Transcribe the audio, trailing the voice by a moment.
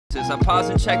I pause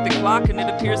and check the clock and it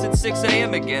appears at 6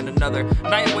 a.m. again. Another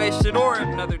night wasted or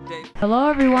another day. Hello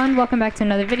everyone, welcome back to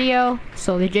another video.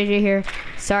 Solely JJ here.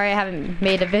 Sorry I haven't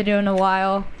made a video in a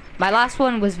while. My last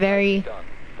one was very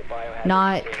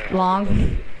not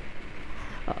long.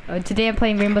 Today I'm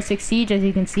playing Rainbow Six Siege. As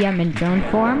you can see, I'm in drone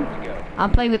form.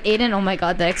 I'm playing with Aidan. Oh my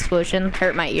god, that explosion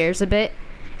hurt my ears a bit.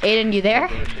 Aidan, you there?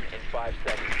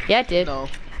 Yeah, it did. No.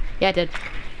 Yeah, it did.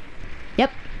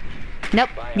 Yep. Nope.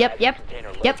 Yep. Yep.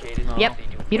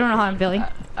 You don't know how I'm feeling.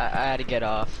 I had to get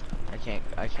off. I can't.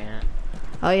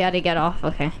 Oh, you had to get off.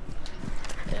 Okay.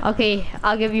 Yeah. Okay,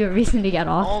 I'll give you a reason to get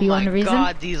off. Oh you want a reason?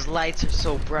 my god, these lights are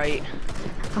so bright.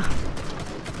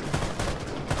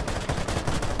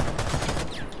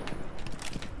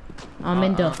 I'm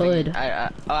in the hood. Oh,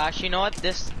 actually, you know what?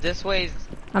 This way is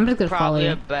I'm just gonna follow probably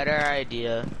you. a better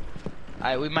idea.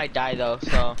 We might die though,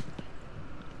 so.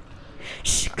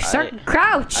 Shh, start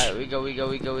crouch. Alright, we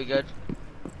good.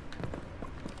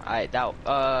 Alright, that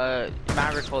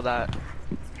Maverick hold that.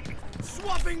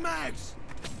 Swapping mags.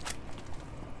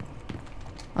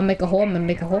 I'll make a hole. I'm gonna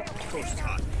make a hole.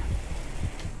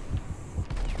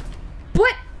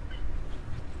 What?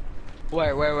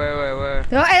 Where?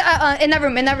 No, in that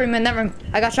room.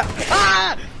 I got shot.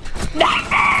 Ah!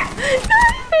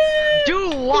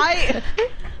 Dude, why?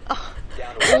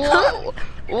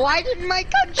 Why didn't my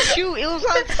gun shoot? It was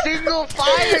on single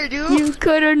fire, dude. You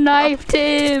could have knifed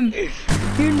him.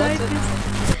 You knifed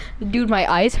him. Dude, my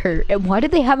eyes hurt. And why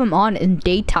did they have him on in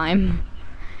daytime?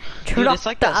 Turn off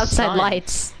like the the outside sun.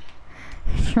 lights.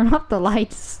 Turn off the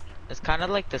lights. It's kind of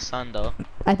like the sun, though.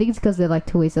 I think it's because they like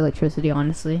to waste electricity,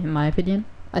 honestly, in my opinion.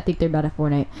 I think they're bad at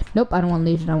Fortnite. Nope, I don't want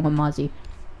Legion, I want Mozzie.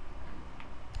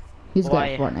 He's good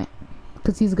at Fortnite.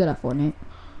 Because he's good at Fortnite.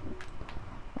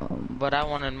 But I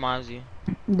wanted Mozzie.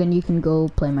 Then you can go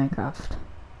play Minecraft.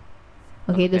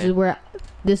 Okay, this is where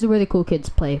the cool kids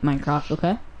play Minecraft,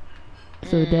 okay?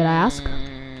 So did I ask?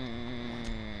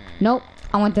 Nope,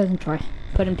 I want to destroy.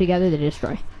 Put them together, they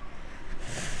destroy.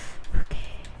 Okay.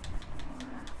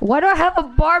 Why do I have a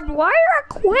barbed wire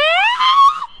equip?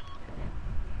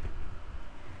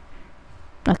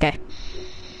 Okay.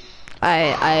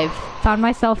 I've found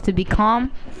myself to be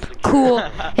calm, cool,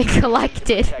 and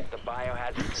collected.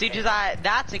 See,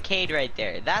 that's a Cade right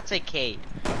there. That's a Cade.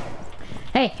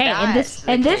 Hey, and this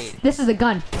is a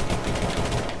gun.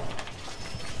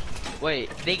 Wait,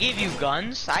 they gave you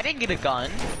guns? I didn't get a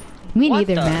gun. Me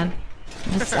neither, man.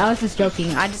 I was just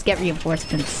joking. I just get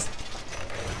reinforcements.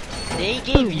 They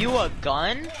gave you a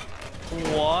gun?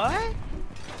 What?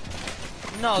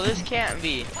 No, this can't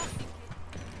be.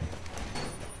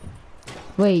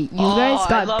 Wait, you guys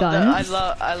got guns?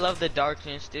 I love the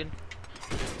darkness, dude.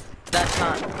 That's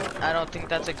not. I don't think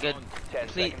that's a good.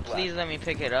 Please let me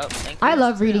pick it up. Thank you. I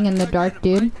love reading in the dark,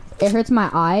 dude. It hurts my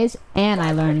eyes, and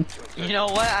I learn. You know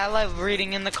what? I love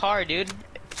reading in the car, dude.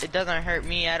 It doesn't hurt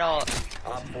me at all.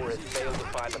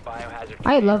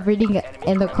 I love reading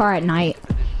in the car at night.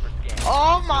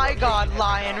 Oh my god,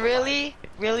 Lion, really?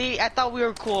 Really? I thought we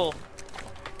were cool.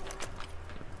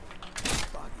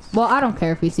 Well, I don't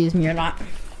care if he sees me or not.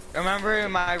 Remember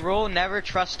my rule, never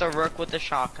trust a rook with a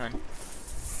shotgun.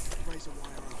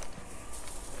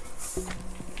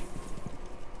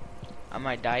 I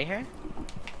might die here.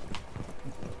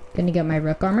 Gonna get my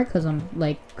rook armor because I'm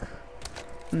like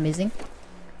amazing.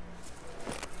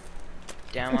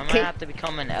 Damn, I might have to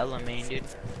become an Ella main, dude.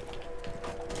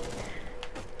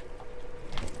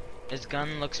 This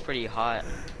gun looks pretty hot.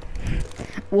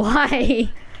 Why?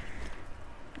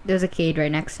 There's a Cade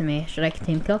right next to me. Should I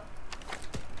team kill?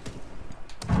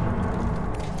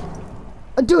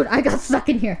 Oh, dude, I got stuck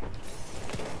in here.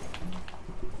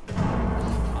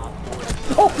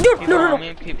 Oh, dude,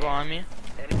 no. People on me.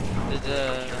 There's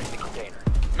a...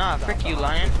 Nah, frick you,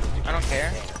 Lion. I don't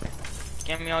care.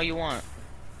 Give me all you want.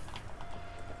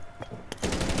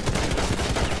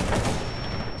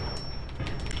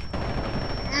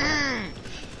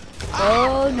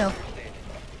 Oh, no.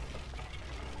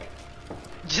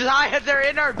 Josiah, they're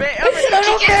in our base.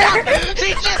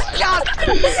 She just jumped!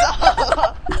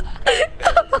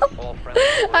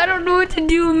 I don't know what to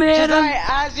do, man. Josiah,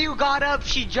 as you got up,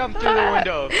 she jumped through the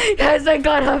window. As I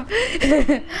got up.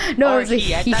 No, it was a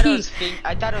he. I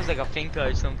thought it was like a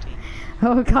finka or something.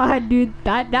 Oh god, dude,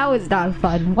 that was not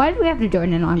fun. Why did we have to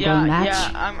join an ongoing match?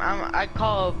 Yeah, I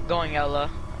call going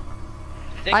Ella.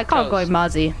 I call going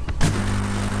Mozzie.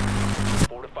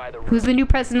 Who's the new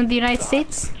president of the United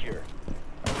States?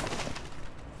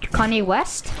 Kanye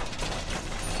West?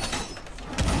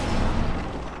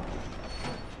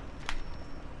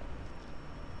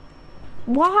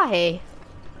 Why?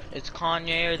 It's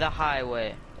Kanye or the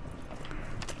highway.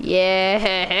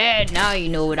 Yeah, now you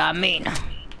know what I mean.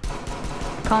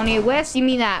 Kanye West, you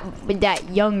mean that with that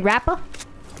young rapper?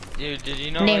 Dude, did you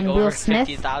know Named like Will over Smith?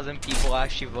 50,000 people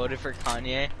actually voted for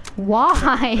Kanye?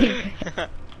 Why?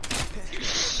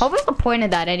 What was the point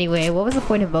of that anyway? What was the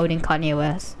point of voting Kanye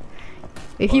West?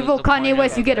 If you vote Kanye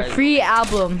West, you get a free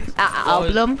album.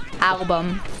 Album.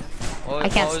 What I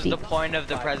can't was speak. the point of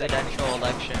the presidential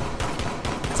election?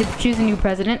 To choose a new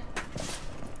president.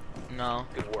 No.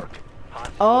 Good work.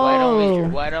 Oh.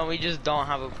 Why don't we just don't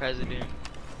have a president?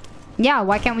 Yeah,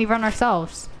 why can't we run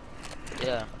ourselves?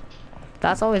 Yeah.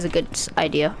 That's always a good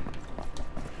idea.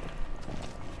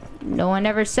 No one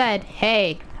ever said,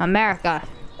 hey, America,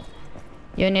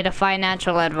 you need a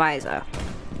financial advisor.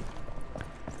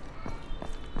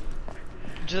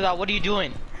 Giselle, what are you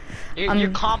doing? Your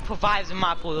comp provides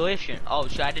my position. Oh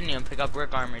shit, I didn't even pick up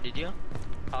work armor, did you?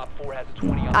 Op 4 has a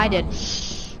 20 on. I did.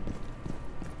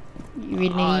 You really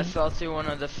Oh, I need... fell through one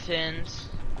of the fins.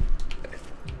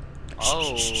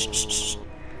 Oh. It's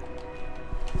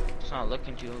not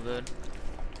looking too good.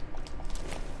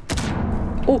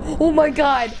 Oh my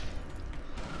god!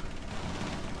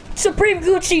 Supreme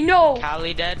Gucci, no!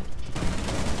 Callie dead?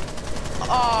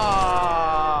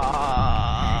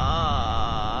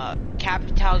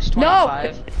 Capital's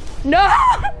 25. No!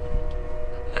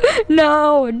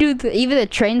 No! Dude, even the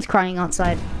train's crying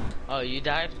outside. Oh, you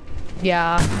died?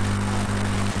 Yeah.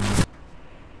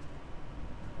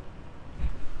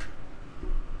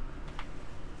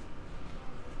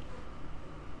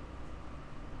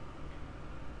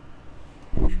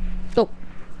 Oh.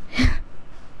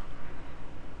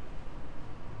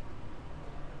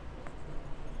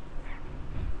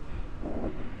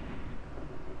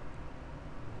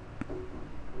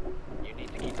 You need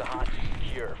to keep the hostage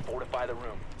secure. Fortify the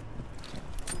room.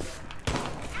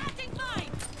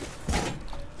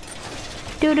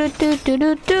 Do do do do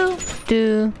do do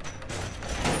do.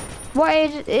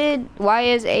 Why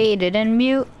is Aidan in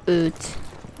mute?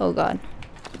 Oh god.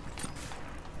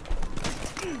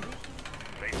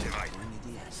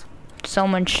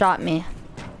 Someone shot me.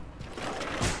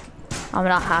 I'm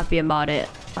not happy about it.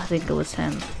 I think it was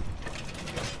him.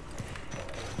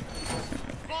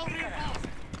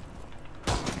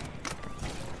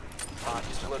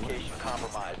 Hostage location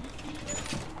compromised.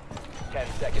 10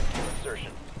 seconds to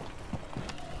insertion.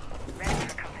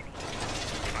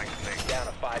 Down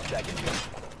to 5 seconds.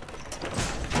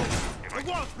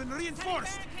 The wall's been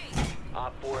reinforced.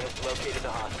 Op 4 has located the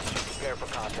hostage. Prepare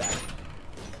for contact.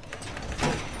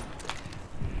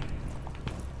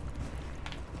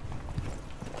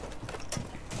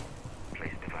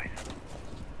 Place device.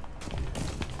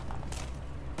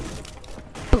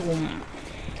 Boom.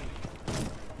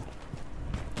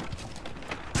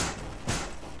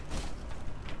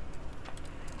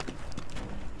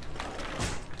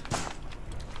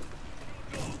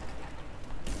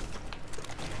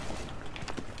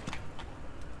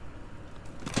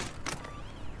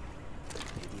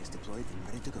 AD is deployed and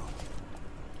ready to go.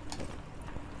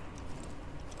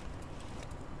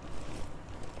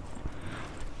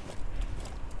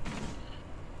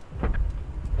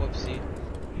 Whoopsie.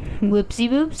 Whoopsie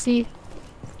whoopsie.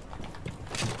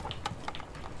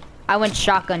 I went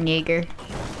shotgun Jaeger.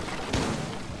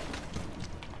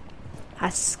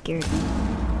 That's scared me.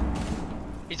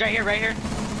 He's right here, right here.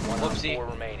 One on Whoopsie. 4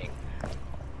 remaining.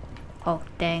 Oh,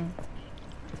 dang.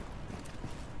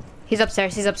 He's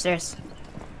upstairs, he's upstairs.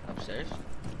 Upstairs?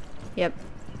 Yep.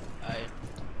 Alright.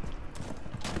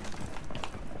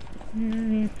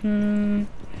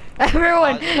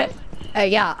 Everyone!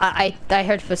 Yeah, I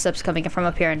heard footsteps coming from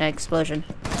up here in an explosion.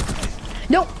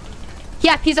 Nope!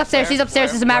 Yeah, he's upstairs, Where? he's upstairs,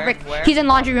 Where? he's a maverick. Where? He's in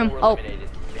laundry room. 4 Oh, eliminated.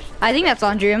 Mission I think that's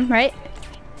laundry room, right?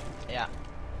 Yeah.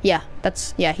 Yeah,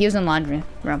 yeah, he was in laundry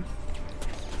room.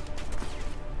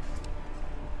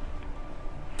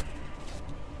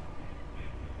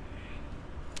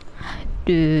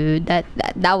 Dude, that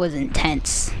was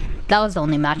intense. That was the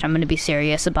only match I'm gonna be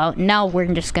serious about. Now we're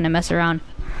just gonna mess around.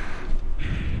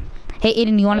 Hey,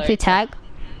 Aidan, you wanna play tag?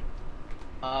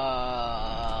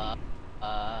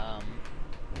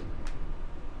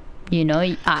 You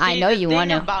know, I know you want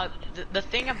to. The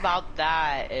thing about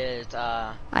that is,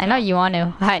 I know you want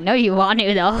to. I know you want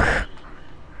to, though.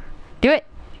 Do it.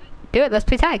 Do it. Let's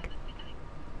play tag.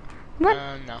 Come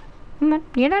on. no. Come on.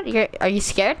 Are you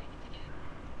scared?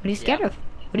 What are you scared Yeah. of?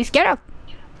 What are you scared of?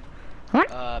 Come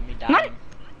on. Me Come on. dying.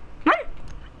 Come on.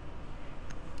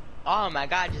 Oh my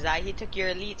god, Josiah, he took your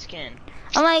elite skin.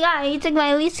 Oh my god, you took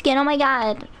my elite skin. Oh my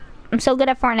god. I'm so good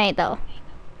at Fortnite, though.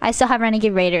 I still have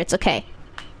Renegade Raider. It's okay.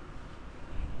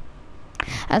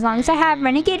 As long as I have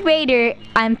Renegade Raider,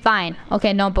 I'm fine.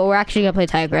 Okay, no, but we're actually gonna play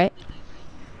tag, right?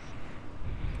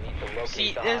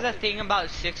 See, there's a thing about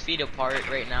 6 feet apart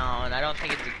right now, and I don't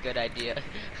think it's a good idea.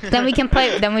 Then we can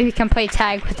play. Then we can play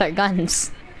tag with our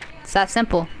guns. It's that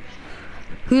simple.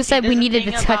 Who said we there's a needed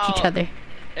to thing touch each about- other?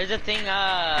 There's a thing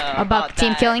About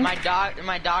team that. killing? My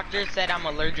doctor said I'm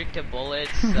allergic to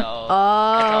bullets, so it's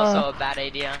also a bad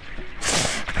idea.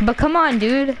 But come on,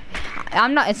 dude.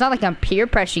 I'm not. It's not like I'm peer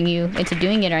pressuring you into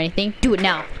doing it or anything. Do it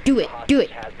now. Do it. Do it.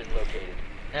 Has been located.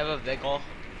 I have a vehicle.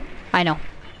 I know.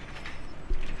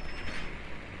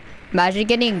 Imagine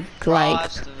getting like.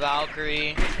 Frost,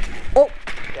 Valkyrie. Oh.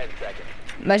 10 seconds.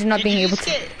 Imagine not Did being you able just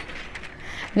to. get-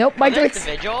 Nope. My Oh, there's choice.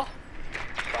 the vigil.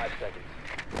 5 seconds.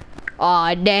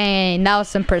 Aw, dang. That was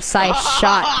some precise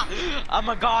shot. Oh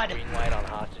my god. Green light on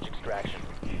hostage extraction.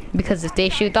 Because if they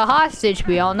shoot the hostage,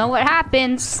 we all know what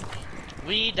happens.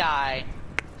 We die.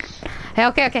 Hey,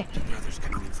 okay, okay. Brothers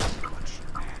coming in from the watch.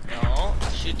 No,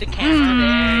 shoot the camera.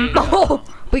 There you go. Oh,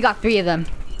 we got 3 of them.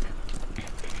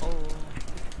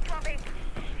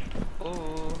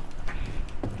 Oh.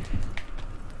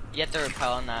 You have to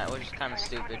repel on that, which is kind of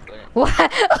stupid, but What?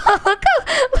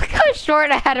 look how short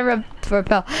I had to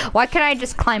repel. Why can't I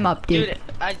just climb up, dude? dude,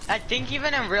 I think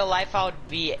even in real life I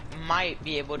might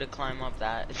be able to climb up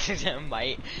that.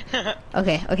 Might.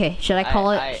 Okay, okay. Should I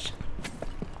call it?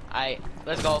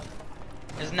 Let's go.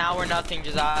 Cause now we're nothing,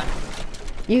 Josiah.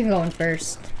 You can go in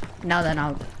first. Now then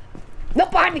I'll. No,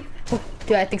 behind me. Oh,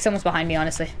 dude, I think someone's behind me.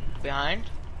 Honestly. Behind?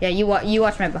 Yeah, you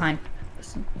watch my behind.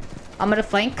 I'm gonna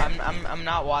flank. I'm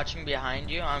not watching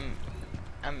behind you. I'm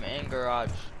in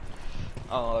garage.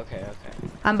 Oh, okay.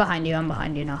 I'm behind you. I'm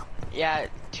behind you now. Yeah,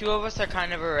 2 of us are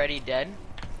kind of already dead.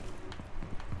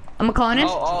 I'm calling in.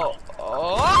 Oh.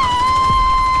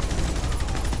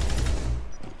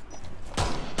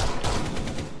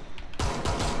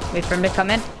 Wait for him to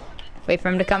come in. Wait for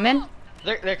him to come in.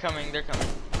 They're coming.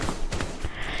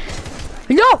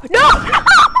 No, no.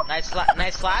 Nice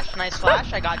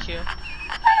flash. I got you.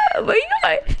 Oh my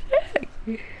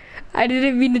god. I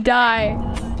didn't mean to die.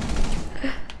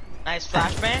 Nice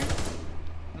flashbang.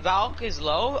 Valk is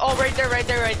low. Oh, right there.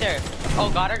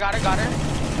 Oh, got her.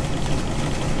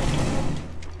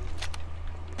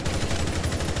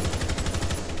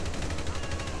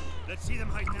 Let's see them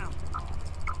hide now.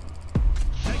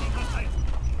 Taking hostile.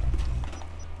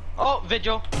 Oh,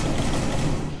 Vigil.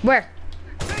 Where?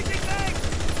 Changing legs.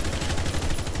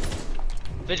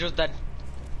 Vigil's dead.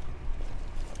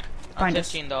 I'm Find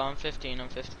us. 15 though. I'm 15.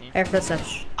 Air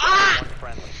footsteps. Ah! One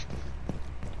friendly.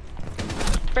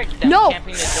 Frick them No.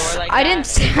 camping the door like I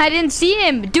that. didn't see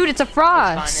him, dude. It's a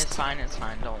frost. It's fine.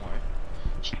 Don't worry.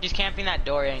 She's camping that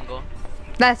door angle.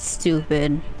 That's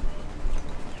stupid.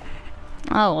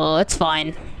 Oh well, it's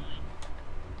fine.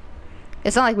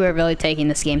 It's not like we were really taking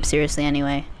this game seriously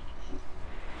anyway.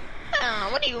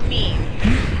 What do you mean?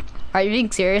 Are you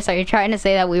being serious? Are you trying to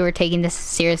say that we were taking this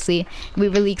seriously? We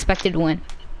really expected to win.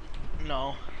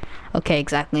 No. Okay,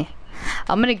 exactly.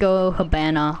 I'm gonna go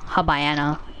Habana.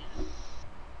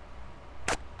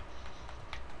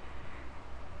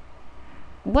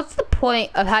 What's the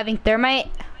point of having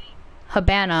Thermite,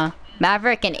 Habana,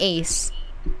 Maverick, and Ace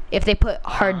if they put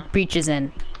hard breaches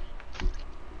in?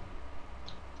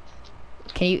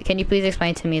 Can you please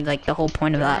explain to me like the whole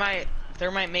point of that?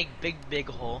 Thermite make big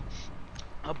hole.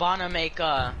 Habana make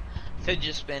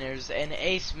fidget spinners, and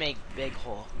Ace make big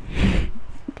hole.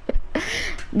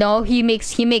 No, he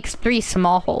makes 3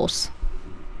 small holes.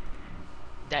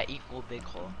 That equal big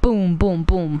hole. Boom, boom,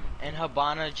 boom. And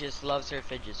Habana just loves her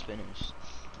fidget spinners.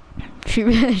 She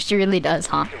really does,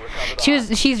 huh?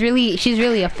 She's really a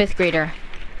 5th grader.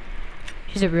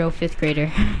 She's a real 5th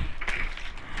grader.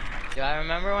 Do I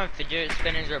remember when fidget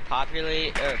spinners were popular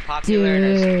and our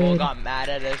school Dude. got mad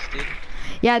at us, dude?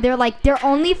 Yeah, they're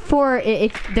only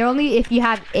if you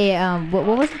have a what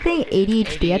was the thing?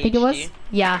 ADHD, I think it was. ADHD?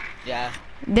 Yeah. Yeah.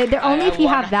 They're only if you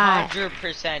have that.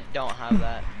 100% don't have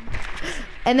that.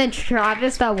 And then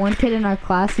Travis, that one kid in our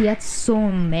class, he had so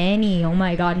many. Oh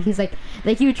my god, he's like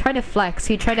he would try to flex.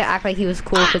 He'd try to act like he was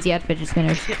cool because he had fidget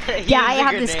spinners. Yeah, I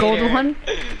have this gold one.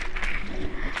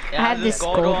 Yeah, I have this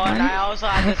gold one. I also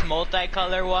have this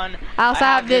multicolor one. I also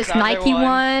have this other Nike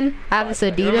one. I have this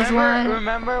Adidas one.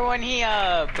 Remember when he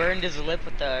burned his lip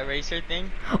with the eraser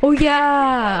thing? Oh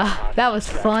yeah, that was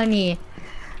funny.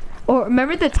 Or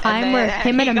remember the time where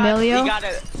him and Emilio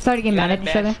started getting mad at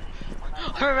each other?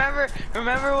 Remember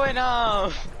when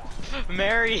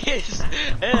Mary is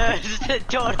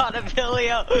told on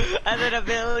Emilio, and then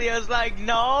Emilio's like,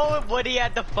 no, but he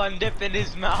had the fun dip in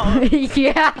his mouth.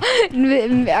 Yeah,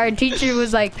 our teacher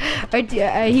was like,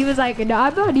 he was like, no,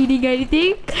 I'm not eating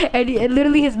anything, and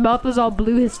literally his mouth was all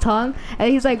blue, his tongue,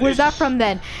 and he's like, where's that from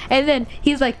then? And then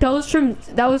he's like, that was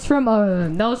from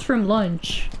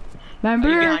lunch. Remember?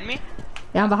 Are you behind me?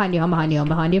 Yeah, I'm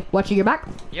behind you. Watching your back.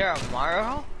 You're a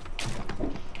Mario?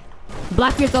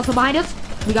 Blackbeard's also behind us.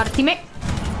 We got a teammate.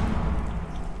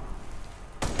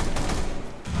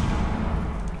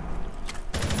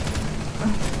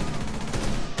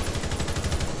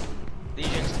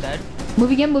 Legion's dead.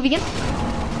 Moving in.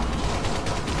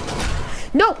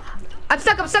 No! I'm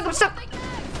stuck.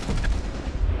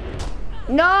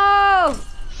 No!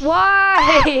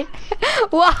 Why?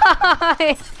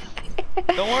 Why?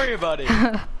 Don't worry about it.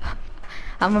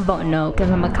 I'm gonna vote no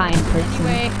because I'm a kind person.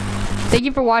 Anyway, thank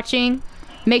you for watching.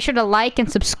 Make sure to like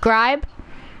and subscribe.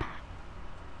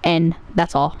 And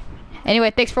that's all.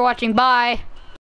 Anyway, thanks for watching. Bye.